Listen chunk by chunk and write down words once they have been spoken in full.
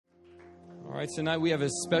right, tonight we have a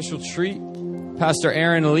special treat. Pastor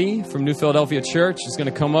Erin Lee from New Philadelphia Church is going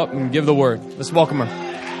to come up and give the word. Let's welcome her.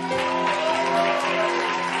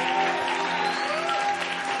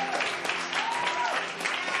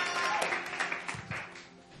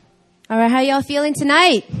 All right, how y'all feeling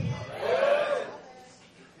tonight?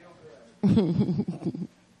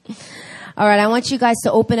 All right, I want you guys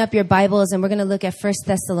to open up your Bibles and we're going to look at 1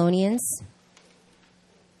 Thessalonians.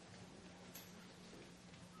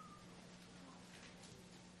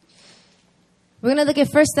 We're going to look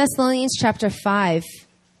at 1 Thessalonians chapter 5,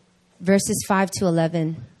 verses 5 to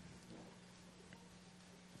 11.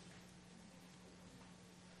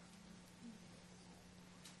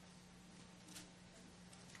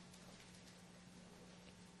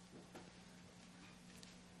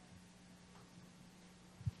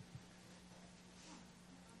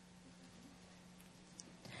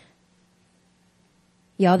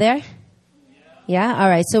 Y'all there? Yeah? All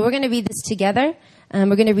right. So we're going to read this together.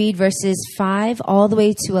 We're going to read verses 5 all the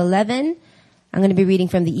way to 11. I'm going to be reading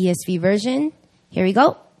from the ESV version. Here we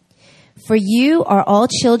go. For you are all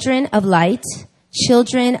children of light,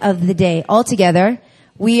 children of the day. All together.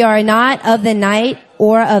 We are not of the night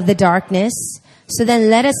or of the darkness. So then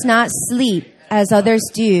let us not sleep as others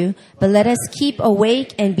do, but let us keep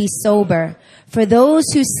awake and be sober. For those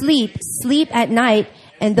who sleep, sleep at night,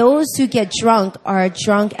 and those who get drunk are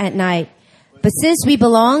drunk at night. But since we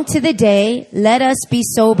belong to the day, let us be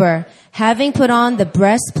sober, having put on the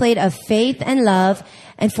breastplate of faith and love,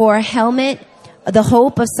 and for a helmet, the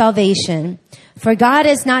hope of salvation. For God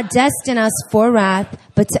has not destined us for wrath,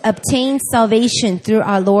 but to obtain salvation through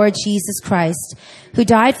our Lord Jesus Christ, who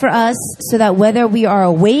died for us so that whether we are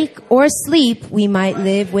awake or asleep, we might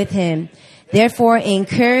live with him. Therefore,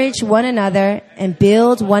 encourage one another and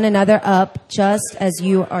build one another up just as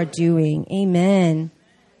you are doing. Amen.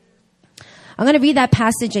 I'm going to read that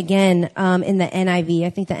passage again in the NIV.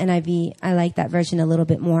 I think the NIV, I like that version a little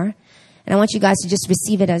bit more. And I want you guys to just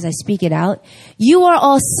receive it as I speak it out. You are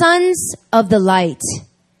all sons of the light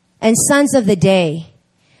and sons of the day.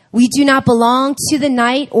 We do not belong to the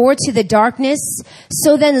night or to the darkness.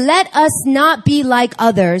 So then let us not be like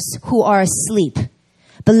others who are asleep,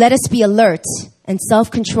 but let us be alert and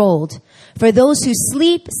self-controlled. For those who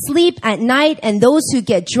sleep, sleep at night, and those who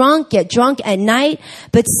get drunk at night.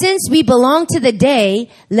 But since we belong to the day,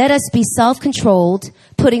 let us be self-controlled,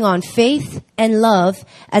 putting on faith and love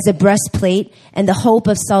as a breastplate and the hope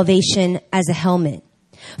of salvation as a helmet.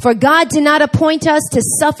 For God did not appoint us to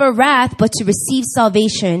suffer wrath, but to receive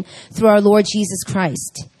salvation through our Lord Jesus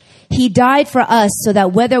Christ. He died for us so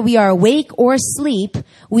that whether we are awake or asleep,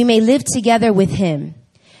 we may live together with him.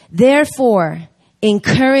 Therefore,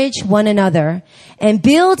 encourage one another and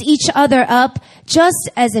build each other up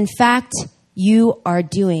just as in fact you are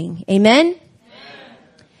doing. Amen?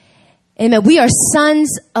 Amen. We are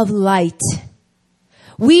sons of light.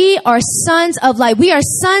 We are sons of light. We are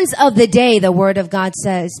sons of the day, the word of God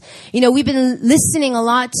says. You know, we've been listening a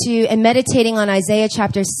lot to and meditating on Isaiah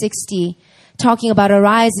chapter 60, talking about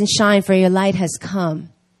arise and shine for your light has come.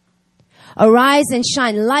 Arise and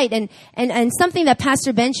shine, light. And something that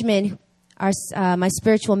Pastor Benjamin, my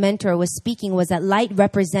spiritual mentor, was speaking was that light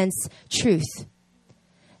represents truth.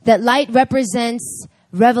 That light represents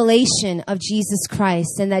revelation of Jesus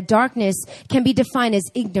Christ, and that darkness can be defined as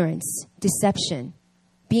ignorance, deception,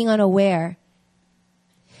 being unaware.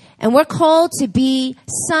 And we're called to be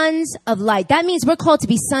sons of light. That means we're called to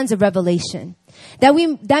be sons of revelation. That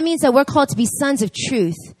means that we're called to be sons of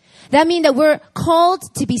truth. That means that we're called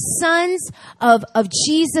to be sons of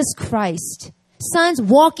Jesus Christ. Sons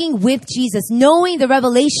walking with Jesus, knowing the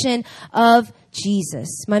revelation of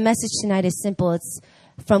Jesus. My message tonight is simple. It's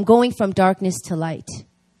from going from darkness to light.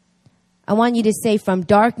 I want you to say from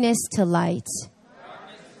darkness to light.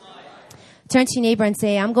 Turn to your neighbor and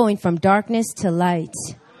say, I'm going from darkness to light.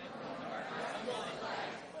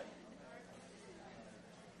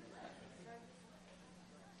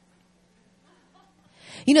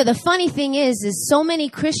 You know, the funny thing is so many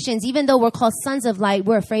Christians, even though we're called sons of light,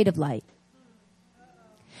 we're afraid of light.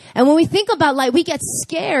 And when we think about light, we get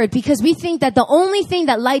scared because we think that the only thing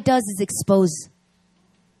that light does is expose.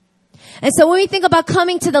 And so when we think about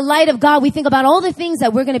coming to the light of God, we think about all the things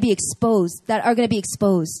that we're going to be exposed, that are going to be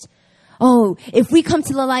exposed. Oh, if we come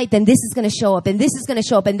to the light, then this is going to show up, and this is going to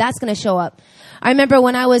show up, and that's going to show up. I remember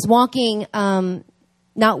when I was walking,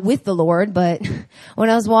 not with the Lord, but when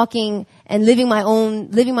I was walking and living my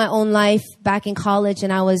own life back in college,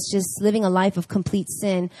 and I was just living a life of complete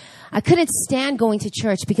sin, I couldn't stand going to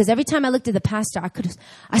church because every time I looked at the pastor,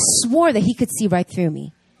 I swore that he could see right through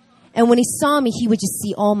me. And when he saw me, he would just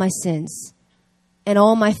see all my sins and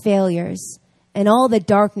all my failures and all the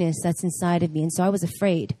darkness that's inside of me. And so I was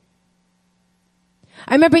afraid.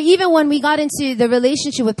 I remember even when we got into the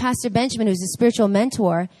relationship with Pastor Benjamin, who's a spiritual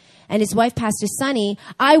mentor, and his wife, Pastor Sunny,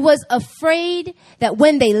 I was afraid that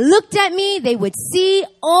when they looked at me, they would see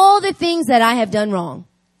all the things that I have done wrong.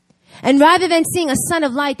 And rather than seeing a son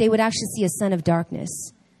of light, they would actually see a son of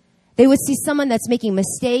darkness. They would see someone that's making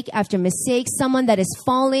mistake after mistake, someone that is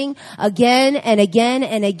falling again and again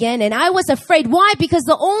and again. And I was afraid. Why? Because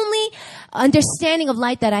the only understanding of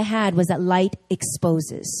light that I had was that light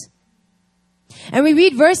exposes. And we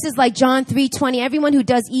read verses like John 3:20, everyone who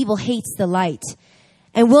does evil hates the light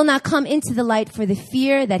and will not come into the light for the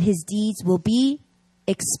fear that his deeds will be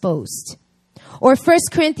exposed. Or 1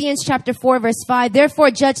 Corinthians chapter 4, verse 5, therefore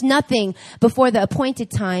judge nothing before the appointed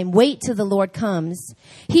time. Wait till the Lord comes.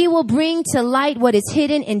 He will bring to light what is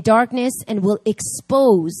hidden in darkness and will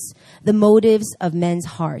expose the motives of men's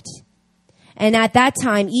heart. And at that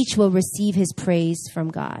time, each will receive his praise from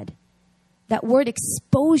God. That word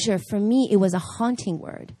exposure, for me, it was a haunting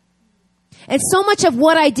word. And so much of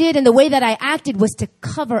what I did and the way that I acted was to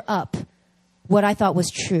cover up what I thought was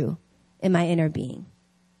true in my inner being.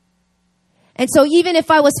 And so even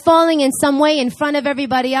if I was falling in some way in front of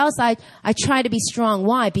everybody else, I try to be strong.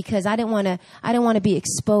 Why? Because I didn't want to be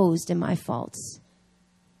exposed in my faults.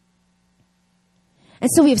 And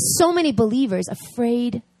so we have so many believers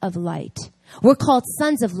afraid of light. We're called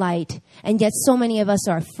sons of light, and yet so many of us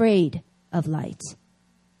are afraid of light.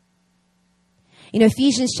 In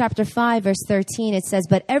Ephesians chapter 5, verse 13, it says,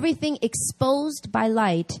 but everything exposed by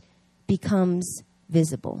light becomes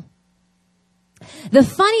visible. The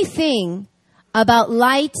funny thing about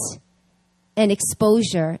light and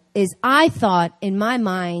exposure is I thought in my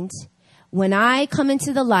mind, when I come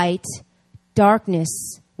into the light,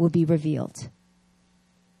 darkness will be revealed.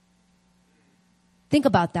 Think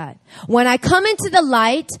about that. When I come into the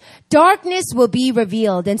light, darkness will be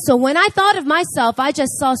revealed. And so when I thought of myself, I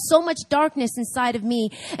just saw so much darkness inside of me.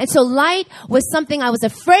 And so light was something I was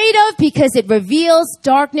afraid of because it reveals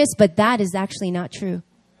darkness, but that is actually not true.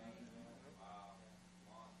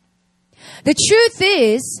 The truth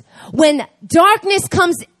is, when darkness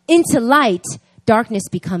comes into light, darkness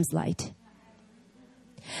becomes light.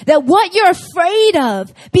 That what you're afraid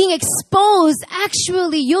of being exposed,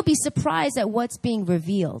 actually, you'll be surprised at what's being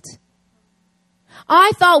revealed.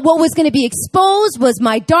 I thought what was going to be exposed was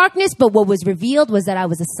my darkness, but what was revealed was that I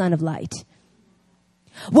was a son of light.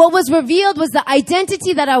 What was revealed was the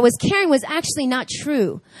identity that I was carrying was actually not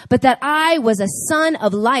true, but that I was a son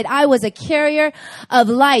of light. I was a carrier of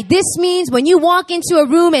light. This means when you walk into a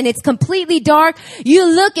room and it's completely dark, you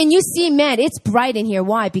look and you see, man, it's bright in here.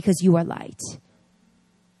 Why? Because you are light.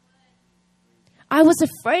 I was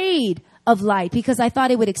afraid of light because I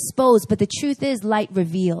thought it would expose, but the truth is light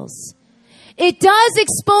reveals. It does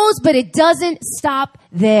expose, but it doesn't stop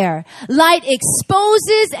there. Light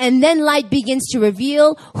exposes, and then light begins to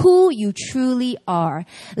reveal who you truly are.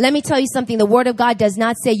 Let me tell you something. The Word of God does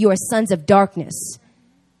not say you are sons of darkness.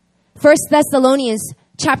 1 Thessalonians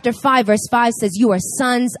chapter 5, verse 5 says you are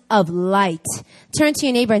sons of light. Turn to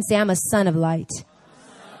your neighbor and say, I'm a son of light.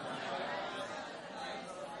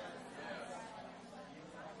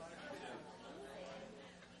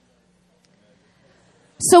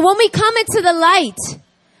 So when we come into the light,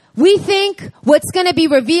 we think what's going to be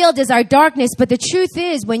revealed is our darkness. But the truth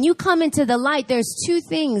is, when you come into the light, there's two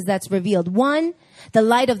things that's revealed. One, the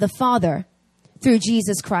light of the Father through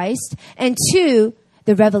Jesus Christ. And two,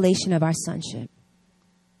 the revelation of our sonship.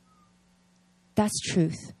 That's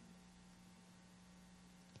truth.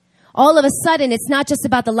 All of a sudden, it's not just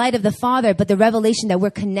about the light of the Father, but the revelation that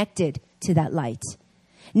we're connected to that light.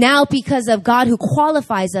 Now, because of God who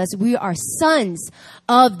qualifies us, we are sons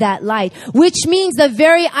of that light, which means the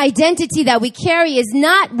very identity that we carry is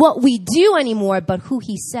not what we do anymore, but who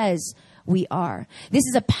He says we are. This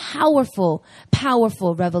is a powerful,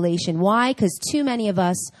 powerful revelation. Why? Because too many of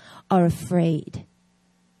us are afraid.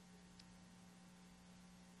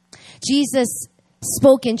 Jesus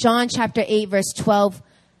spoke in John chapter 8, verse 12,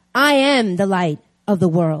 I am the light of the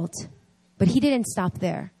world. But He didn't stop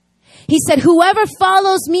there. He said, whoever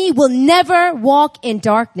follows me will never walk in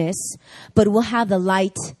darkness, but will have the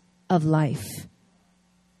light of life.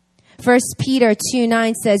 1 Peter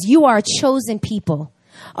 2:9 says, you are a chosen people,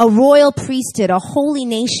 a royal priesthood, a holy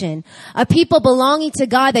nation, a people belonging to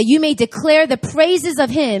God, that you may declare the praises of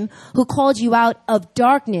Him who called you out of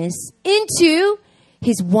darkness into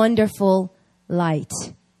His wonderful light.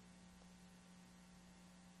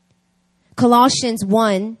 Colossians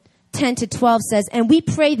 1:10-12 says, and we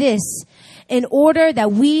pray this in order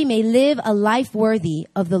that we may live a life worthy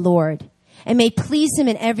of the Lord and may please Him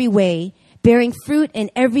in every way, bearing fruit in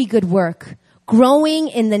every good work, growing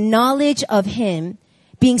in the knowledge of him,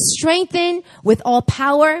 being strengthened with all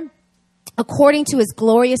power according to his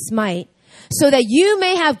glorious might, so that you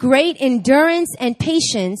may have great endurance and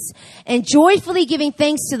patience, and joyfully giving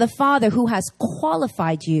thanks to the Father who has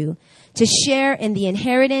qualified you to share in the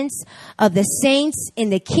inheritance of the saints in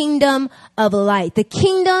the kingdom of light. The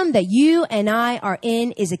kingdom that you and I are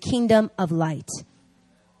in is a kingdom of light.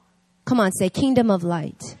 Come on, say kingdom of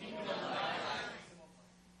light.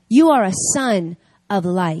 You are a son of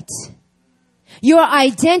light. Your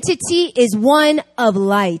identity is one of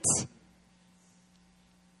light.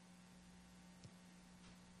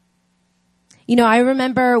 You know, I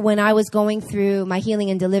remember when I was going through my healing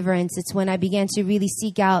and deliverance, it's when I began to really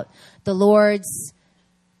seek out the Lord's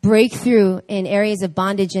breakthrough in areas of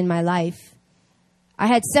bondage in my life. I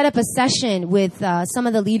had set up a session with some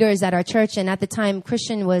of the leaders at our church, and at the time,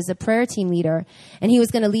 Christian was a prayer team leader, and he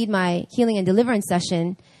was going to lead my healing and deliverance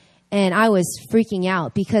session, and I was freaking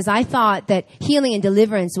out because I thought that healing and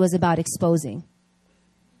deliverance was about exposing.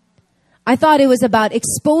 I thought it was about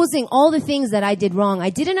exposing all the things that I did wrong.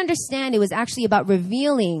 I didn't understand it was actually about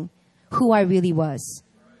revealing who I really was.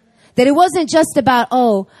 That it wasn't just about,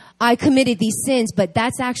 oh, I committed these sins, but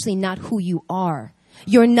that's actually not who you are.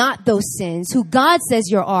 You're not those sins. Who God says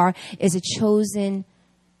you are is a chosen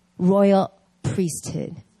royal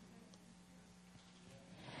priesthood.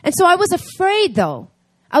 And so I was afraid, though.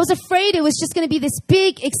 I was afraid it was just going to be this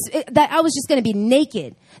that I was just going to be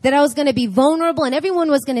naked, that I was going to be vulnerable, and everyone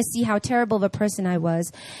was going to see how terrible of a person I was.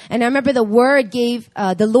 And I remember the Lord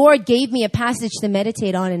gave me a passage to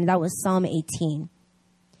meditate on, and that was Psalm 18.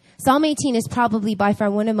 Psalm 18 is probably by far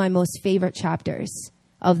one of my most favorite chapters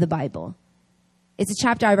of the Bible. It's a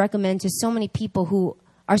chapter I recommend to so many people who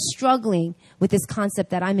are struggling with this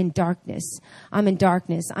concept that I'm in darkness. I'm in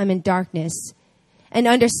darkness. I'm in darkness. And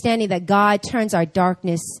understanding that God turns our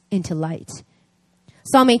darkness into light.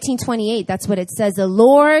 Psalm 18:28, that's what it says. The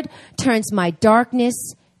Lord turns my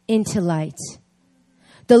darkness into light.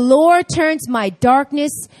 The Lord turns my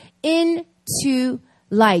darkness into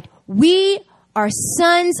light. We are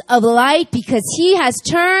sons of light because he has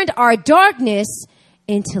turned our darkness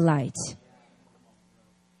into light.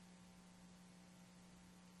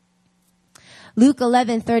 Luke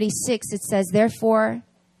 11:36, it says, therefore,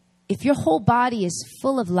 if your whole body is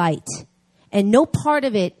full of light and no part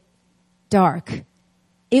of it dark,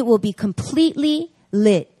 it will be completely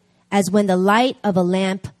lit as when the light of a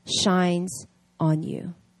lamp shines on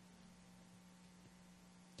you.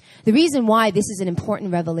 The reason why this is an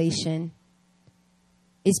important revelation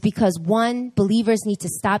is because, one, believers need to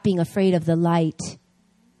stop being afraid of the light.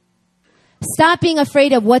 Stop being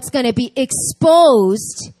afraid of what's going to be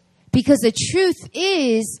exposed, because the truth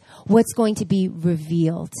is what's going to be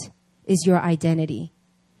revealed is your identity.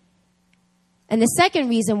 And the second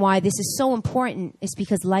reason why this is so important is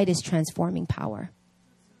because light is transforming power.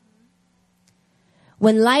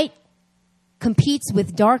 When light competes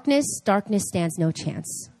with darkness, darkness stands no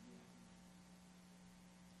chance.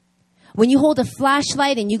 When you hold a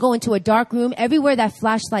flashlight and you go into a dark room, everywhere that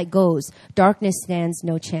flashlight goes, darkness stands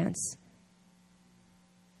no chance.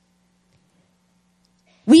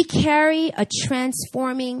 We carry a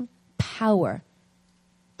transforming power.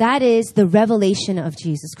 That is the revelation of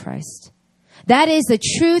Jesus Christ. That is the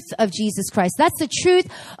truth of Jesus Christ. That's the truth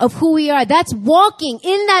of who we are. That's walking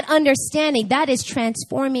in that understanding. That is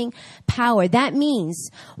transforming power. That means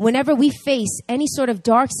whenever we face any sort of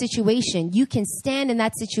dark situation, you can stand in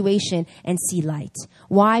that situation and see light.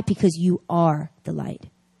 Why? Because you are the light.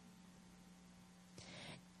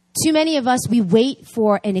 Too many of us, we wait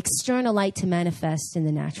for an external light to manifest in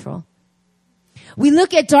the natural. We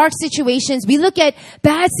look at dark situations. We look at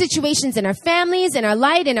bad situations in our families, in our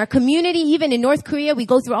light, in our community. Even in North Korea, we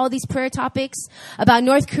go through all these prayer topics about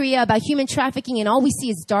North Korea, about human trafficking, and all we see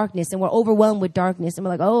is darkness, and we're overwhelmed with darkness. And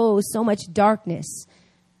we're like, oh, so much darkness.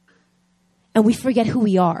 And we forget who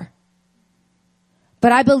we are.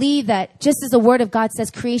 But I believe that just as the Word of God says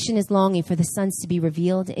creation is longing for the sons to be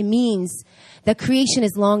revealed, it means that creation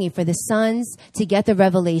is longing for the sons to get the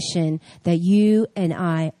revelation that you and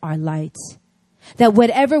I are light. That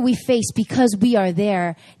whatever we face, because we are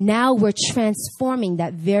there, now we're transforming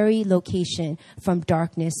that very location from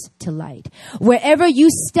darkness to light. Wherever you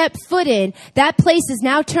step foot in, that place is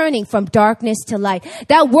now turning from darkness to light.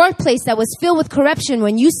 That workplace that was filled with corruption,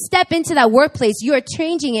 when you step into that workplace, you are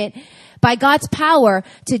changing it by God's power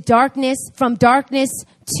to darkness, from darkness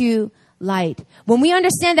to light. When we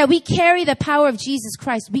understand that we carry the power of Jesus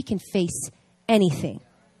Christ, we can face anything.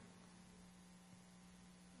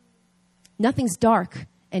 Nothing's dark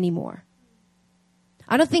anymore.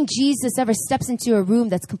 I don't think Jesus ever steps into a room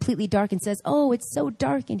that's completely dark and says, oh, it's so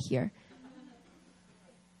dark in here.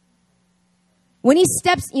 When he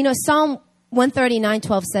steps, Psalm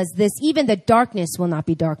 139:12 says this, even the darkness will not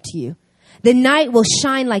be dark to you. The night will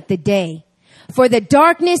shine like the day, for the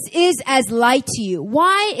darkness is as light to you.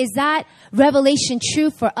 Why is that revelation true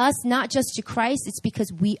for us, not just to Christ? It's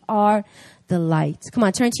because we are the light. Come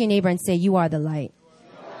on, turn to your neighbor and say, you are the light.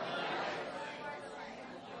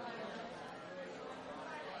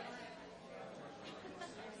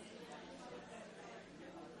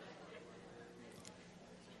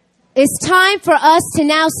 It's time for us to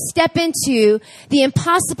now step into the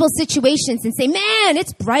impossible situations and say, man,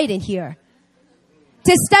 it's bright in here.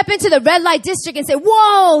 To step into the red light district and say,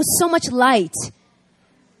 whoa, so much light.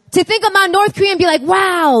 To think about North Korea and be like,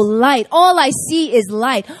 wow, light. All I see is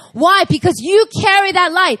light. Why? Because you carry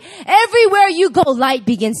that light. Everywhere you go, light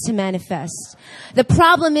begins to manifest. The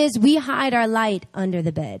problem is we hide our light under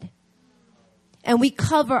the bed. And we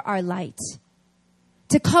cover our light.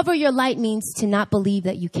 To cover your light means to not believe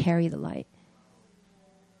that you carry the light.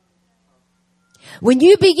 When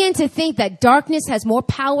you begin to think that darkness has more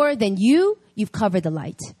power than you, you've covered the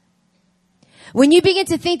light. When you begin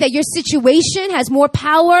to think that your situation has more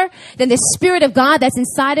power than the Spirit of God that's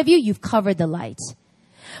inside of you, you've covered the light.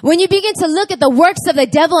 When you begin to look at the works of the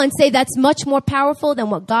devil and say that's much more powerful than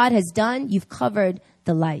what God has done, you've covered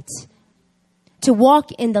the light. To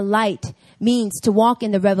walk in the light means to walk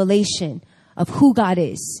in the revelation of who God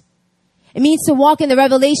is. It means to walk in the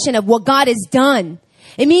revelation of what God has done.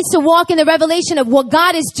 It means to walk in the revelation of what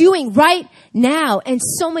God is doing right now. And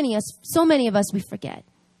so many of us, we forget.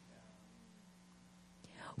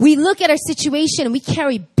 We look at our situation and we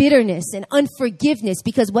carry bitterness and unforgiveness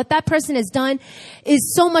because what that person has done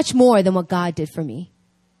is so much more than what God did for me.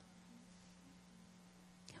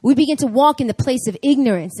 We begin to walk in the place of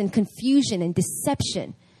ignorance and confusion and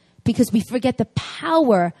deception because we forget the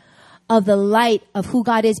power of the light of who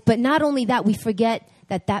God is. But not only that, we forget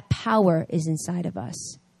that that power is inside of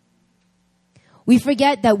us. We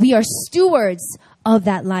forget that we are stewards of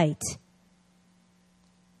that light.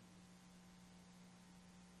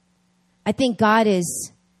 I think God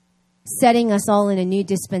is setting us all in a new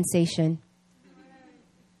dispensation.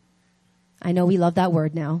 I know we love that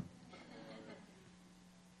word now.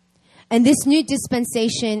 And this new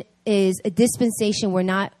dispensation is a dispensation where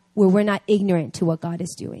we're not ignorant to what God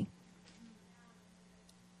is doing.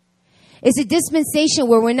 It's a dispensation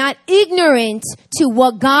where we're not ignorant to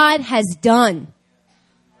what God has done.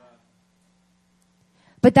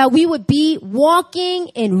 But that we would be walking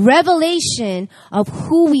in revelation of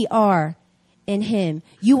who we are in Him.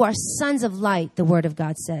 You are sons of light, the Word of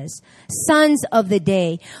God says. Sons of the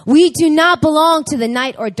day. We do not belong to the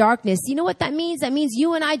night or darkness. You know what that means? That means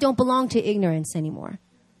you and I don't belong to ignorance anymore.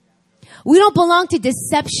 We don't belong to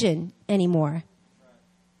deception anymore.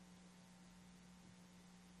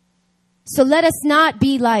 So let us not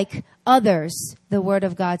be like others, the Word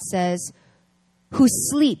of God says, who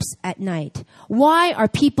sleeps at night. Why are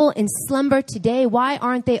people in slumber today? Why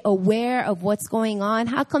aren't they aware of what's going on?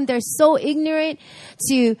 How come they're so ignorant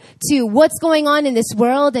to what's going on in this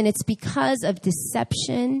world? And it's because of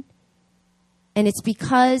deception. And it's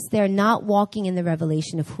because they're not walking in the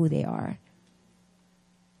revelation of who they are.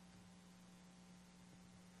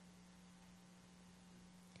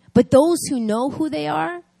 But those who know who they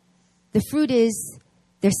are, the fruit is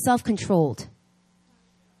they're self-controlled.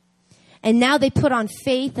 And now they put on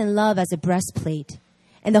faith and love as a breastplate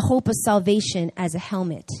and the hope of salvation as a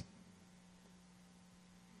helmet.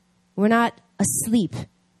 We're not asleep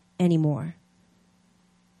anymore.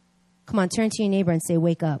 Come on, turn to your neighbor and say,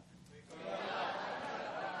 wake up.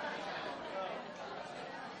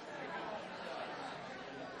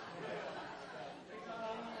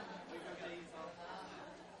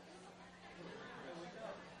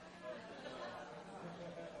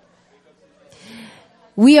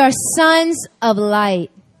 We are sons of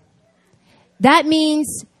light. That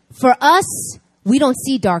means for us, we don't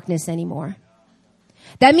see darkness anymore.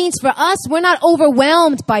 That means for us, we're not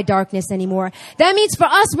overwhelmed by darkness anymore. That means for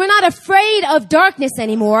us, we're not afraid of darkness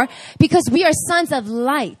anymore because we are sons of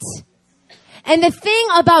light. And the thing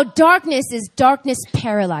about darkness is darkness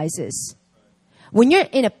paralyzes. When you're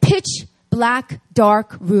in a pitch black,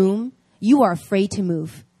 dark room, you are afraid to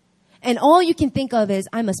move. And all you can think of is,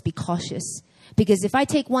 I must be cautious. Because if I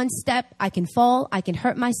take one step, I can fall, I can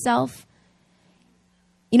hurt myself.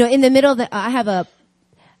 You know, in the middle of the, I have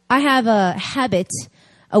a habit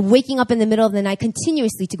of waking up in the middle of the night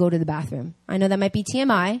continuously to go to the bathroom. I know that might be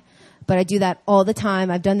TMI, but I do that all the time.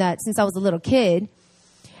 I've done that since I was a little kid.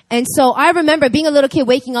 And so I remember being a little kid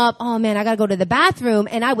waking up, oh man, I gotta go to the bathroom,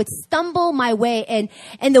 and I would stumble my way. And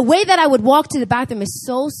the way that I would walk to the bathroom is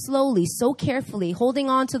so slowly, so carefully, holding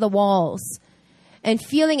on to the walls. and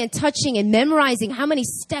feeling and touching and memorizing how many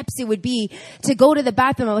steps it would be to go to the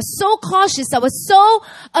bathroom. I was so cautious. I was so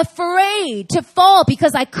afraid to fall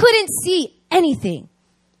because I couldn't see anything.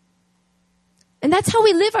 And that's how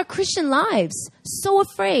we live our Christian lives. So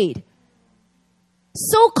afraid.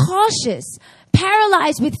 So cautious.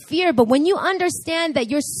 Paralyzed with fear. But when you understand that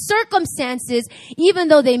your circumstances, even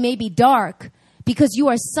though they may be dark, because you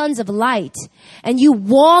are sons of light, and you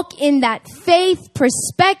walk in that faith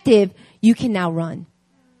perspective, you can now run.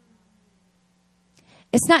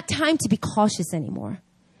 It's not time to be cautious anymore.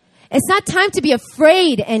 It's not time to be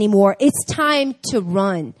afraid anymore. It's time to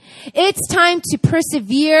run. It's time to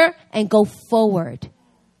persevere and go forward.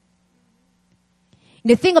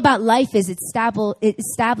 The thing about life is it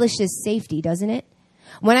establishes safety, doesn't it?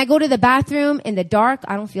 When I go to the bathroom in the dark,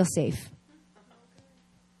 I don't feel safe.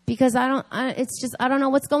 Because I don't know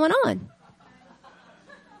what's going on.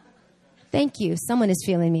 Thank you. Someone is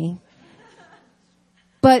feeling me.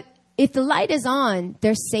 But if the light is on,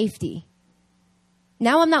 there's safety.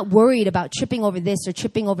 Now I'm not worried about tripping over this or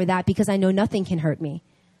tripping over that because I know nothing can hurt me.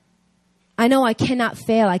 I know I cannot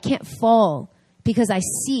fail. I can't fall because I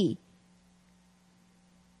see.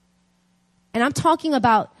 And I'm talking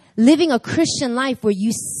about living a Christian life where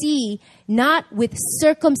you see not with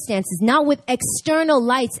circumstances, not with external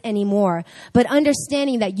lights anymore, but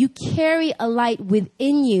understanding that you carry a light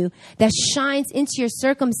within you that shines into your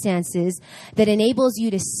circumstances that enables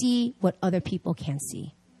you to see what other people can't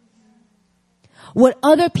see. What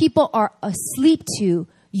other people are asleep to,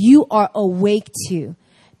 you are awake to.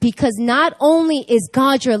 Because not only is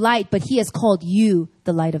God your light, but He has called you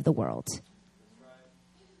the light of the world.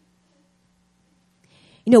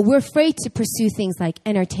 You know, we're afraid to pursue things like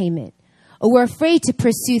entertainment, or we're afraid to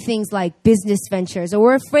pursue things like business ventures, or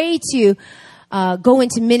we're afraid to go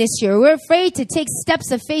into ministry, or we're afraid to take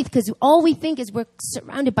steps of faith because all we think is we're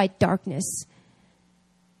surrounded by darkness.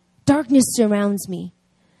 Darkness surrounds me.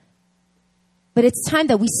 But it's time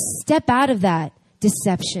that we step out of that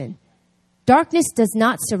deception. Darkness does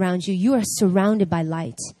not surround you. You are surrounded by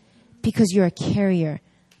light because you're a carrier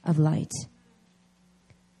of light.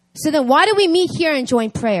 So then why do we meet here and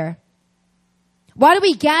join prayer? Why do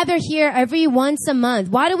we gather here every once a month?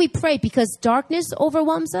 Why do we pray? Because darkness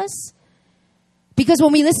overwhelms us? Because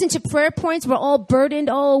when we listen to prayer points, we're all burdened.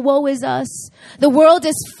 Oh, woe is us. The world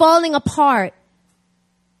is falling apart.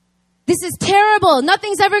 This is terrible.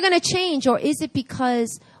 Nothing's ever going to change. Or is it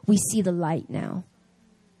because we see the light now?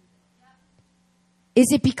 Is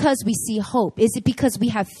it because we see hope? Is it because we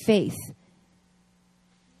have faith?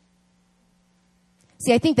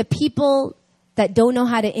 See, I think the people that don't know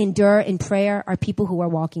how to endure in prayer are people who are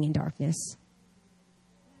walking in darkness.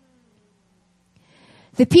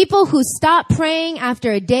 The people who stop praying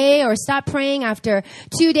after a day or stop praying after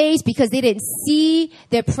 2 days because they didn't see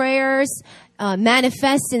their prayers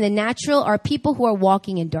manifest in the natural are people who are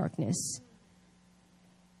walking in darkness.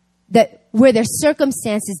 That where their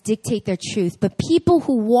circumstances dictate their truth. But people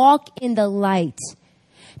who walk in the light,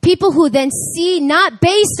 people who then see not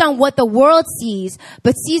based on what the world sees,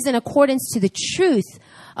 but sees in accordance to the truth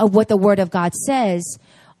of what the Word of God says,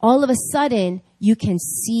 all of a sudden you can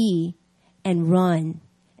see and run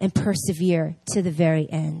and persevere to the very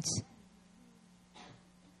end.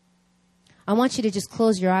 I want you to just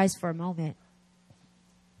close your eyes for a moment.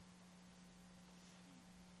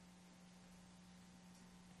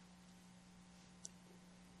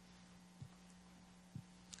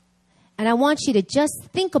 And I want you to just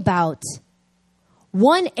think about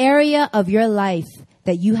one area of your life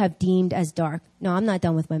that you have deemed as dark. No, I'm not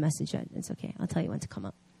done with my message yet. It's okay. I'll tell you when to come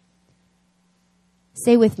up.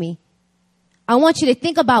 Stay with me. I want you to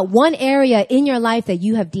think about one area in your life that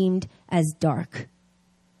you have deemed as dark.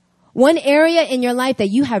 One area in your life that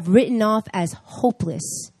you have written off as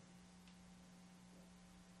hopeless.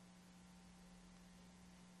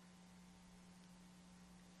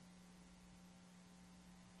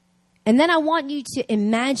 And then I want you to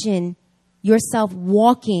imagine yourself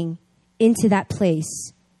walking into that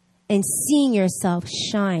place and seeing yourself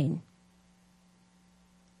shine.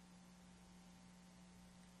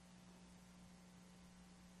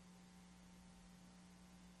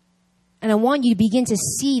 And I want you to begin to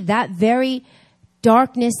see that very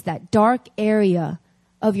darkness, that dark area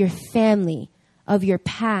of your family, of your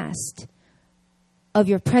past, of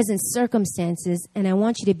your present circumstances. And I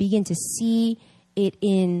want you to begin to see it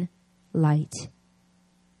in light.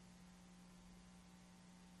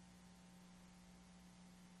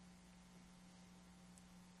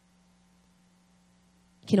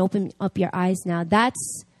 You can open up your eyes now.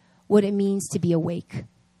 That's what it means to be awake.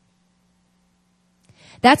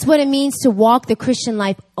 That's what it means to walk the Christian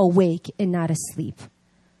life awake and not asleep.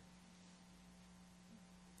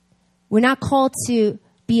 We're not called to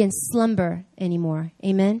be in slumber anymore.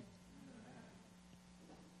 Amen.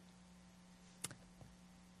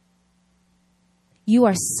 You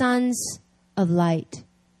are sons of light,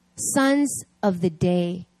 sons of the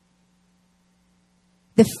day.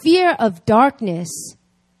 The fear of darkness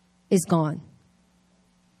is gone.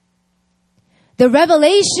 The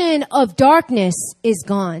revelation of darkness is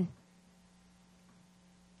gone.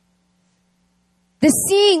 The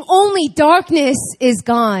seeing only darkness is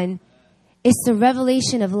gone. It's the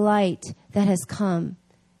revelation of light that has come.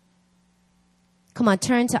 Come on,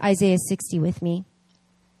 turn to Isaiah 60 with me.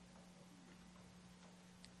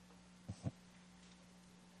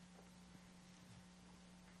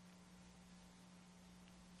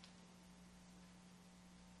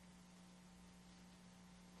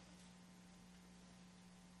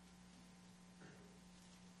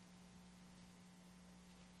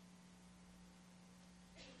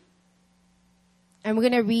 And we're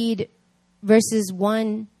going to read verses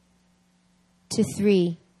 1 to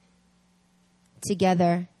 3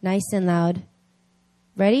 together, nice and loud.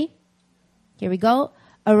 Ready? Here we go.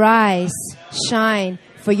 Arise, shine,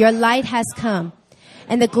 for your light has come,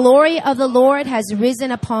 and the glory of the Lord has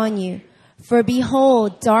risen upon you. For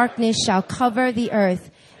behold, darkness shall cover the earth,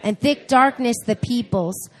 and thick darkness the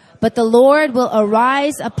peoples. But the Lord will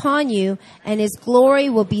arise upon you, and his glory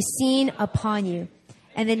will be seen upon you.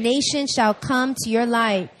 And the nations shall come to your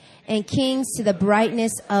light, and kings to the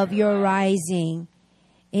brightness of your rising.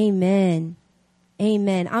 Amen.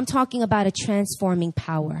 Amen. I'm talking about a transforming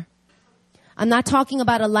power. I'm not talking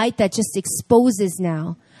about a light that just exposes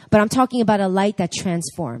now, but I'm talking about a light that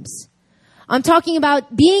transforms. I'm talking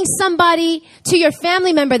about being somebody to your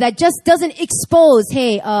family member that just doesn't expose,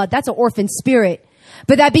 hey, that's an orphan spirit,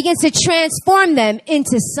 but that begins to transform them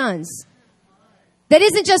into sons. That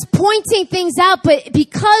isn't just pointing things out, but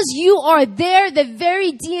because you are there, the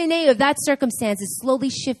very DNA of that circumstance is slowly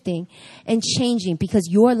shifting and changing because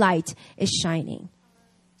your light is shining.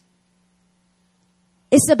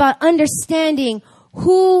 It's about understanding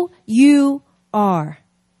who you are.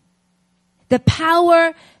 The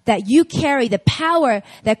power that you carry, the power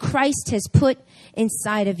that Christ has put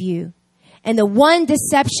inside of you. And the one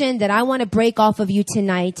deception that I want to break off of you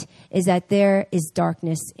tonight is that there is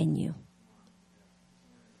darkness in you.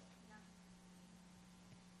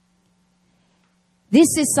 This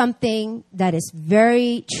is something that is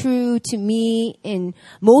very true to me in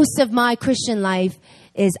most of my Christian life,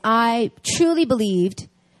 is I truly believed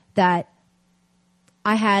that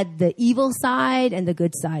I had the evil side and the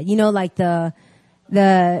good side. You know, like the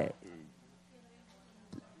I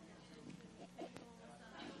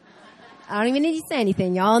don't even need to say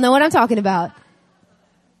anything. Y'all know what I'm talking about.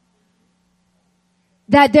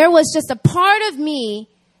 That there was just a part of me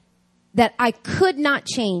that I could not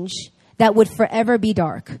change, that would forever be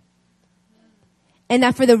dark. And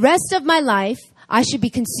that for the rest of my life, I should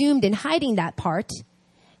be consumed in hiding that part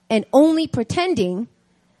and only pretending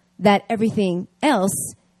that everything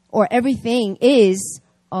else or everything is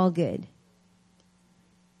all good.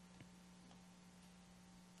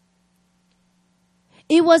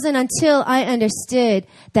 It wasn't until I understood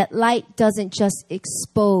that light doesn't just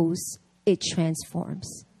expose, it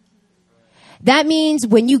transforms. That means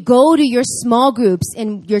when you go to your small groups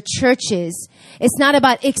in your churches, it's not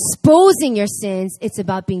about exposing your sins, it's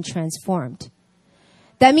about being transformed.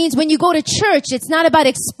 That means when you go to church, it's not about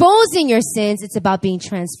exposing your sins, it's about being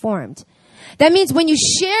transformed. That means when you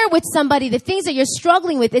share with somebody the things that you're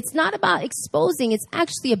struggling with, it's not about exposing, it's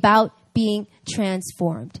actually about being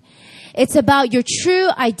transformed. It's about your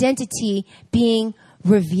true identity being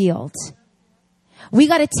revealed. We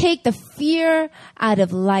got to take the fear out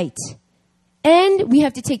of light. And we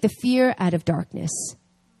have to take the fear out of darkness.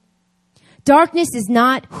 Darkness is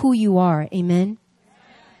not who you are. Amen.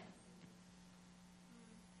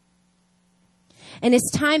 And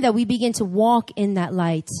it's time that we begin to walk in that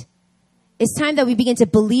light. It's time that we begin to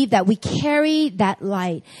believe that we carry that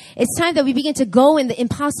light. It's time that we begin to go in the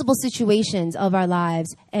impossible situations of our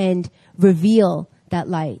lives and reveal that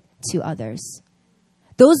light to others.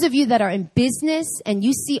 Those of you that are in business and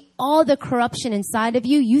you see all the corruption inside of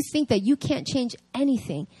you, you think that you can't change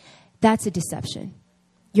anything. That's a deception.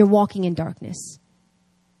 You're walking in darkness.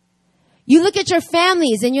 You look at your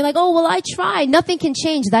families and you're like, oh, well, I tried. Nothing can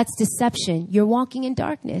change. That's deception. You're walking in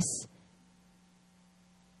darkness.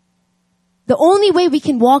 The only way we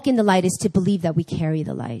can walk in the light is to believe that we carry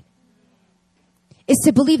the light. Is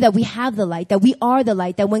to believe that we have the light, that we are the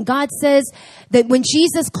light, that when God says that when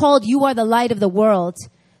Jesus called, you are the light of the world,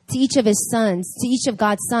 to each of his sons, to each of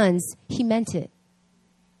God's sons, he meant it.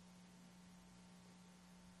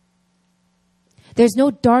 There's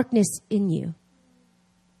no darkness in you.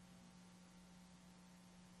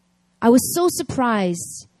 I was so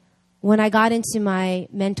surprised when I got into my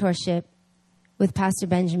mentorship with Pastor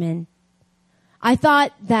Benjamin. I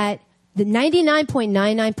thought that the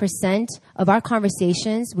 99.99% of our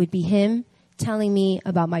conversations would be him telling me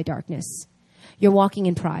about my darkness. You're walking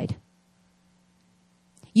in pride.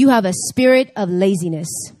 You have a spirit of laziness.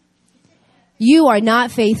 You are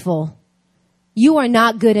not faithful. You are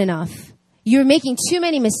not good enough. You're making too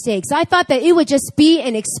many mistakes. I thought that it would just be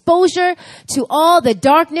an exposure to all the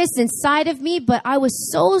darkness inside of me, but I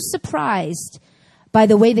was so surprised by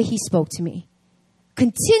the way that he spoke to me.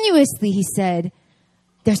 Continuously, he said,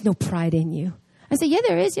 there's no pride in you. I said, yeah,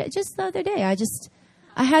 there is. Yeah, just the other day,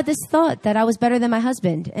 I had this thought that I was better than my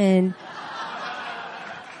husband. And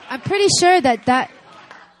I'm pretty sure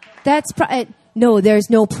that's pride. No, there's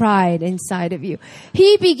no pride inside of you.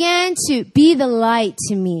 He began to be the light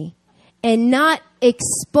to me and not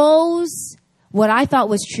expose what I thought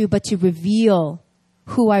was true, but to reveal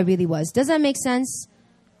who I really was. Does that make sense?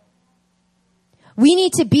 We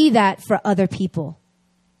need to be that for other people.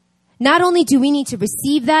 Not only do we need to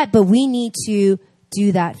receive that, but we need to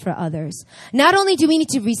do that for others. Not only do we need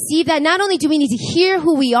to receive that, not only do we need to hear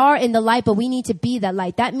who we are in the light, but we need to be that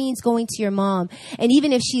light. That means going to your mom, and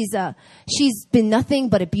even if she's been nothing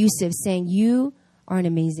but abusive, saying, you are an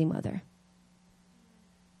amazing mother.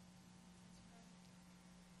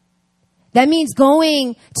 That means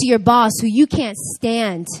going to your boss who you can't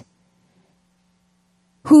stand,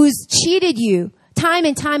 who's cheated you time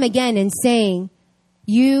and time again, and saying,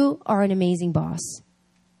 you are an amazing boss.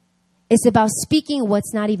 It's about speaking what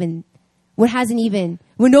nobody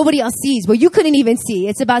else sees, what you couldn't even see.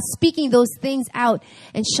 It's about speaking those things out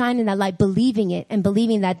and shining that light, believing it, and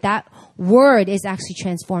believing that that word is actually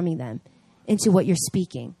transforming them into what you're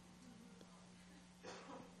speaking.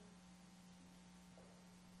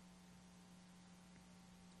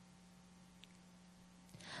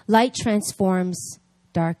 Light transforms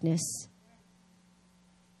darkness.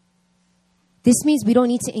 This means we don't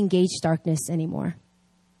need to engage darkness anymore.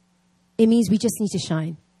 It means we just need to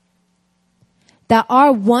shine. That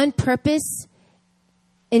our one purpose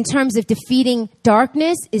in terms of defeating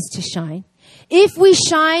darkness is to shine. If we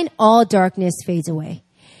shine, all darkness fades away.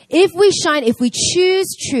 If we shine, if we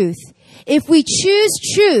choose truth, if we choose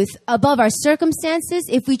truth above our circumstances,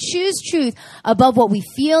 if we choose truth above what we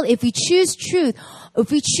feel, if we choose truth,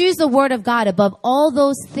 if we choose the word of God above all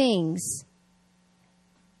those things,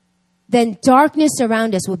 then darkness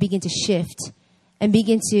around us will begin to shift and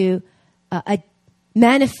begin to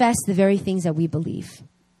manifest the very things that we believe.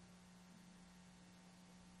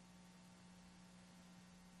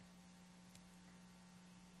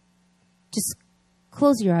 Just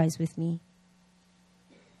close your eyes with me.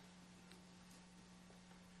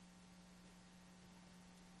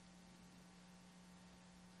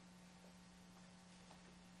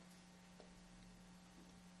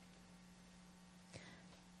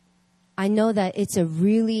 I know that it's a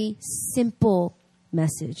really simple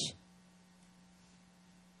message.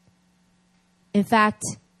 In fact,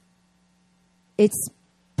 it's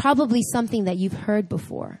probably something that you've heard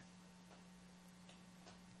before.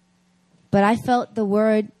 But I felt the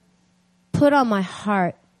word put on my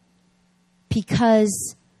heart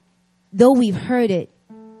because though we've heard it,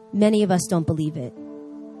 many of us don't believe it.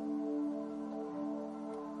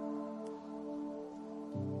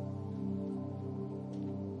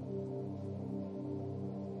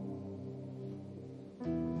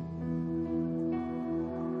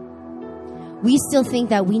 We still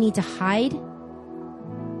think that we need to hide.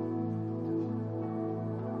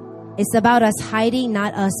 It's about us hiding,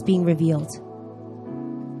 not us being revealed.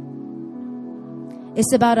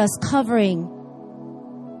 It's about us covering,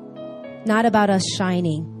 not about us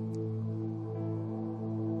shining.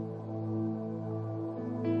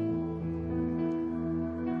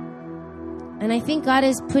 And I think God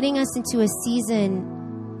is putting us into a season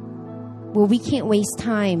where we can't waste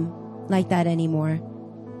time like that anymore.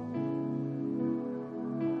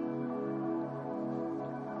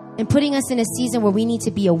 And putting us in a season where we need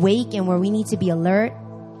to be awake and where we need to be alert.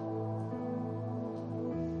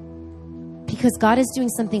 Because God is doing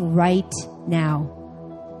something right now.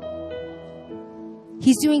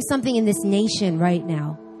 He's doing something in this nation right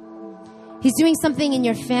now. He's doing something in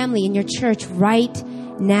your family, in your church right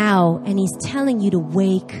now. And He's telling you to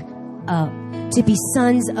wake up, to be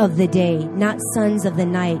sons of the day, not sons of the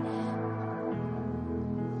night.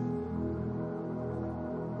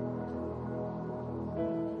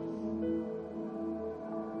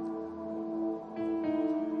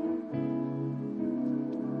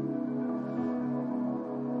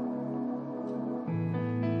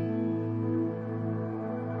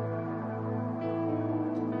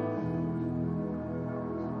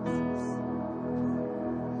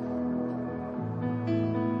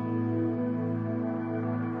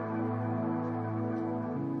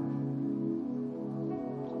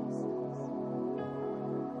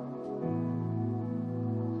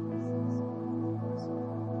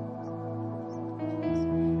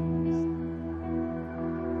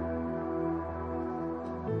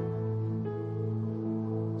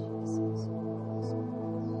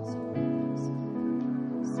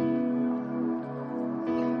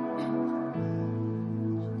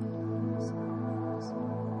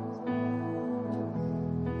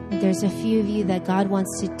 there's a few of you that God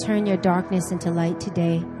wants to turn your darkness into light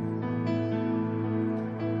today.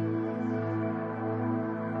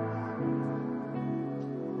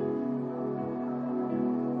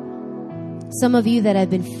 Some of you that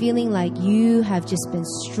have been feeling like you have just been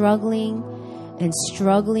struggling and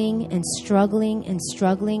struggling and struggling and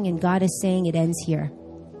struggling, and God is saying it ends here.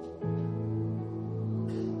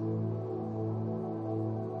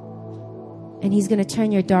 And He's going to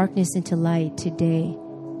turn your darkness into light today.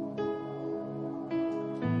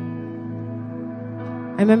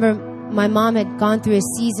 I remember my mom had gone through a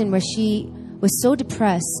season where she was so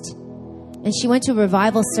depressed, and she went to a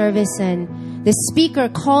revival service, and the speaker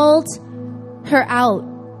called her out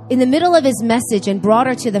in the middle of his message and brought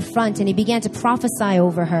her to the front, and he began to prophesy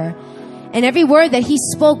over her. And every word that he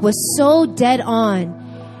spoke was so dead on.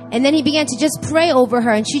 And then he began to just pray over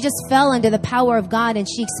her, and she just fell under the power of God. And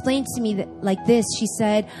she explained to me that, like this, she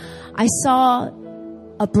said, I saw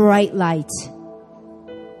a bright light.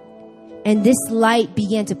 And this light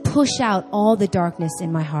began to push out all the darkness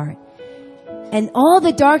in my heart. And all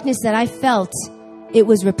the darkness that I felt, it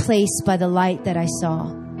was replaced by the light that I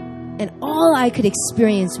saw. And all I could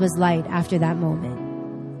experience was light after that moment.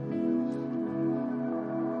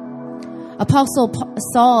 Apostle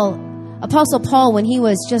Paul, when he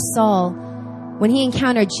was just Saul, when he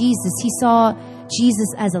encountered Jesus, he saw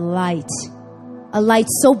Jesus as a light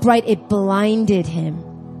so bright it blinded him.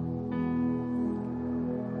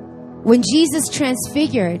 When Jesus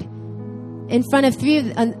transfigured in front of three of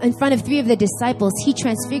the disciples, he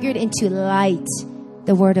transfigured into light.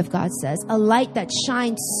 The Word of God says, a light that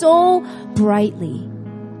shines so brightly.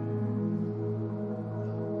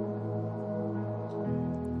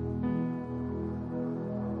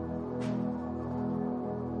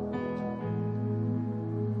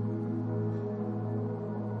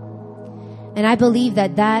 And I believe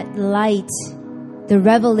that light, the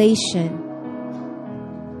revelation,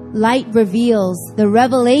 light reveals the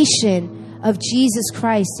revelation of Jesus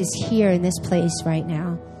Christ is here in this place right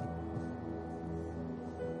now.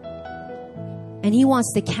 And He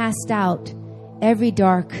wants to cast out every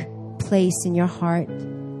dark place in your heart.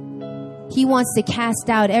 He wants to cast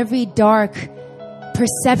out every dark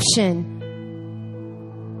perception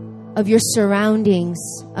of your surroundings,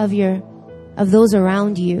 of those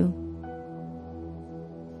around you.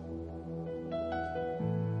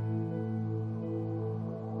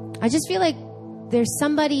 I just feel like there's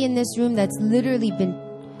somebody in this room that's literally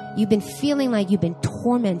you've been feeling like you've been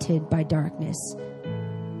tormented by darkness.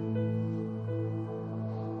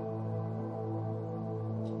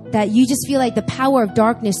 That you just feel like the power of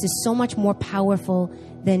darkness is so much more powerful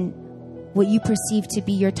than what you perceive to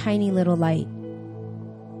be your tiny little light.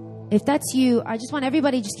 If that's you, I just want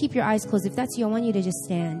everybody just keep your eyes closed. If that's you, I want you to just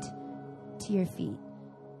stand to your feet.